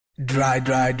Dry,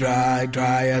 dry, dry,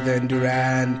 drier than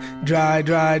Duran. Dry,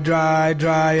 dry, dry,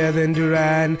 drier than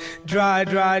Duran. Dry,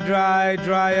 dry, dry,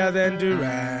 drier than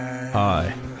Duran.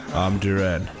 Hi, I'm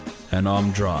Duran, and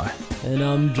I'm dry. And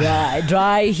I'm dry.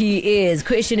 Dry he is.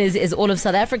 Question is all of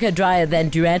South Africa drier than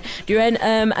Duran? Duran,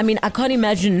 I can't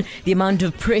imagine the amount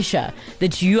of pressure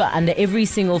that you are under every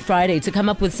single Friday to come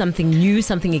up with something new,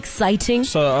 something exciting.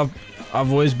 So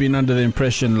I've always been under the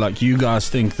impression, like you guys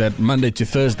think, that Monday to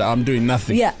Thursday I'm doing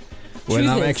nothing. Yeah. When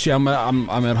I'm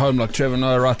at home like Trevor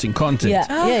Noah writing content.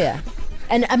 Yeah.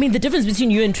 And I mean, the difference between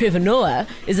you and Trevor Noah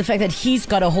is the fact that he's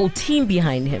got a whole team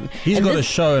behind him. He's got a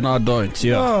show and I don't,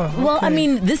 yeah. Oh, okay. Well, I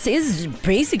mean, this is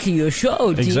basically your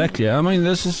show, dude. Exactly. I mean,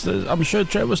 I'm sure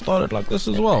Trevor started like this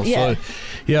as well. Yeah. So,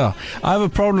 yeah. I have a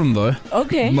problem though.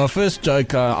 Okay. My first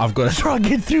joke, I've got to try and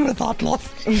get through without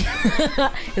laughing.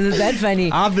 Is that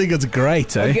funny? I think it's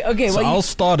great, eh? Okay, so well, I'll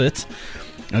start it.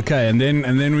 Okay, and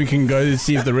then we can go to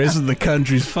see if the rest of the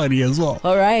country's funny as well.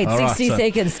 All right, 60 so-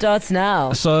 seconds starts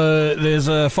now. So there's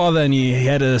a father and he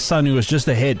had a son who was just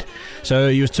ahead. So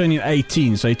he was turning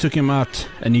 18. So he took him out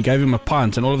and he gave him a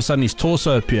pint, and all of a sudden his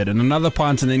torso appeared, and another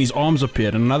pint, and then his arms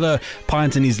appeared, and another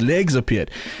pint, and his legs appeared.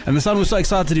 And the son was so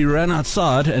excited he ran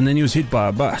outside, and then he was hit by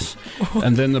a bus.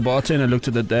 And then the bartender looked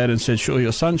at the dad and said, "Sure,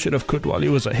 your son should have quit while he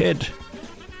was ahead."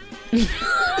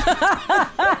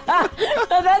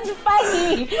 That's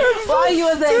funny. Why you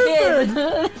was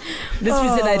ahead? This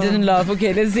reason I didn't laugh.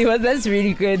 Okay, let's see what. That's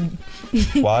really good.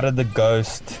 Why did the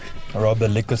ghost rob a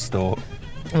liquor store?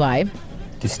 Why?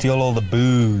 To steal all the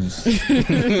booze.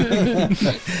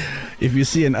 If you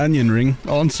see an onion ring,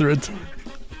 answer it.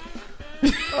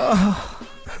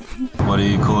 What do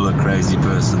you call a crazy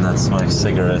person that smokes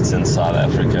cigarettes in South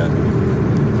Africa?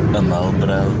 A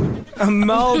Marlboro. A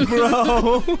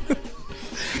Marlboro.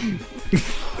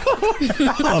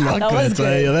 I like That was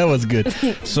good. Yeah, that was good.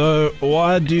 So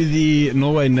why do the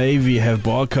Norway Navy have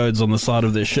barcodes on the side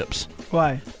of their ships?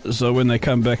 Why? So when they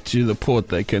come back to the port,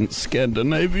 they can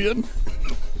Scandinavian.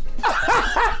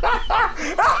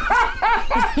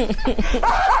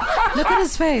 Look at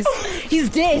his face. He's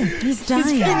dead. He's dying.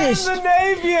 Finished.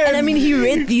 Scandinavian. And I mean, he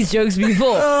read these jokes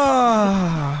before.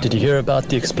 Ah. Did you hear about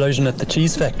the explosion at the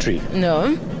cheese factory?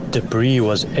 No. Debris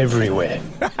was everywhere.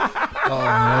 Oh,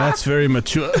 that's very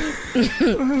mature.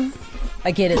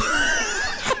 I get it.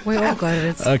 We all got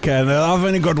it. Okay, now I've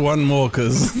only got one more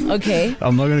because Okay.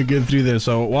 I'm not going to get through there.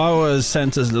 So why was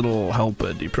Santa's little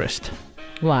helper depressed?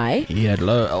 Why? He had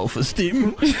low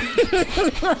self-esteem.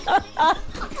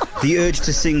 The urge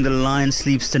to sing "The Lion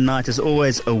Sleeps Tonight" is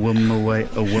always a whim away,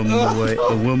 a whim away,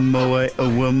 a whim away, a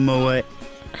whim away.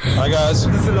 Hi guys,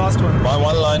 This is the last one. my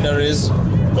one-liner is,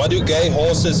 what do gay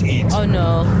horses eat? Oh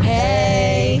no.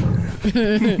 Hey.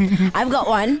 I've got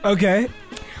one. Okay.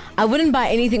 I wouldn't buy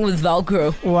anything with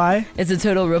Velcro. Why? It's a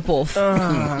total ripoff.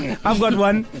 I've got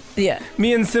one. Yeah.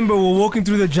 Me and Simba were walking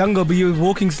through the jungle, but he was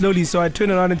walking slowly, so I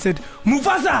turned around and said,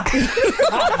 "Mufasa!"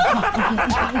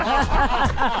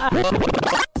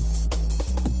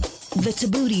 The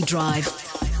Tabooty Drive.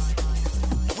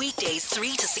 Weekdays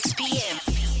 3 to 6 p.m.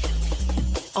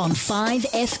 on 5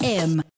 FM.